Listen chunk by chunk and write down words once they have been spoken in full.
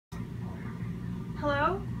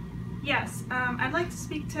Hello? Yes, I'd like to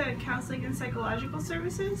speak to counseling and psychological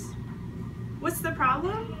services. What's the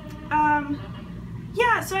problem?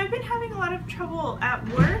 Yeah, so I've been having a lot of trouble at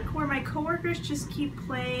work where my coworkers just keep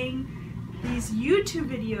playing these YouTube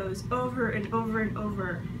videos over and over and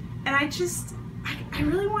over. And I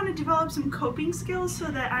really want to develop some coping skills so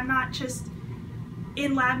that I'm not just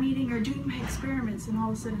in lab meeting or doing my experiments and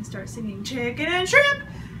all of a sudden start singing chicken and shrimp.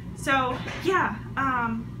 So yeah,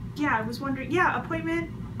 I was wondering, yeah,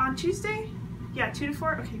 appointment on Tuesday? Yeah, 2 to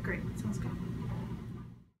 4? Okay, great, sounds good.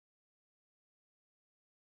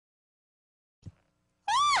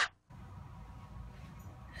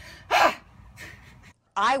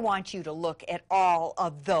 I want you to look at all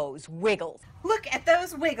of those wiggles. Look at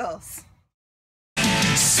those wiggles.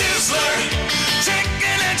 Sizzler,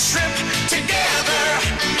 chicken and shrimp together.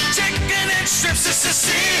 Chicken and shrimps, it's a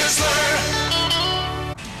sizzler.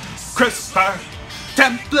 Crisper,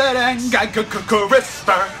 template and guide,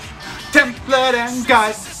 crisper, template and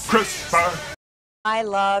guide, crisper. I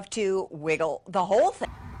love to wiggle the whole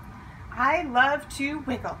thing. I love to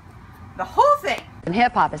wiggle the whole thing. And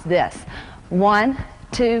hip hop is this: 1,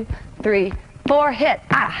 2, 3, 4, hit,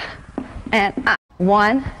 ah, and ah.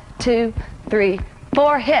 1, 2, 3,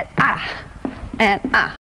 4, hit, ah, and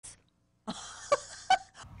ah. Look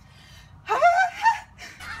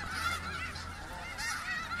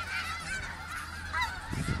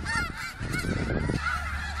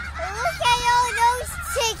at all those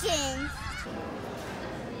chickens.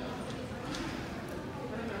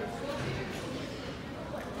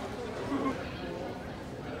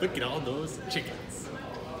 Look at all those chickens.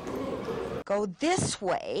 Go this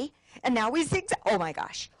way, and now we zigzag. Oh my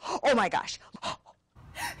gosh. Oh my gosh.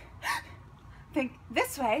 Think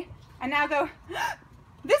this way, and now go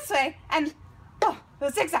this way, and oh,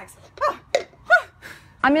 those zigzags. Oh, oh.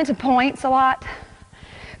 I'm into points a lot,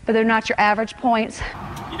 but they're not your average points.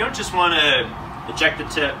 You don't just want to eject the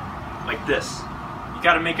tip like this. You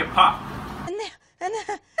got to make it pop. And that, and that,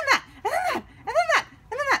 and that, and then that,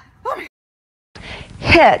 and then that. Oh my.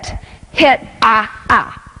 Hit, ah,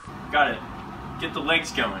 ah. Got it. Get the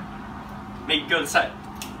legs going. Make it go to the side.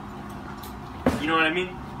 You know what I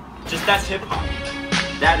mean? Just that's hip hop.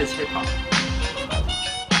 That is hip hop.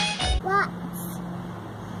 What?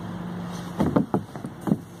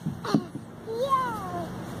 Yeah.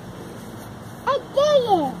 I did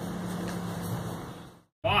it.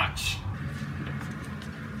 Watch.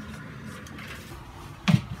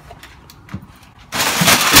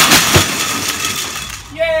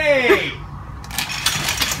 Yay!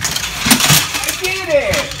 I did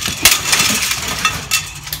it!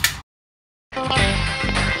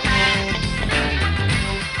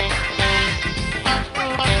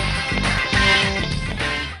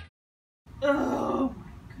 Oh my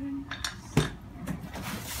goodness.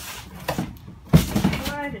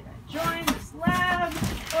 Why did I join this lab?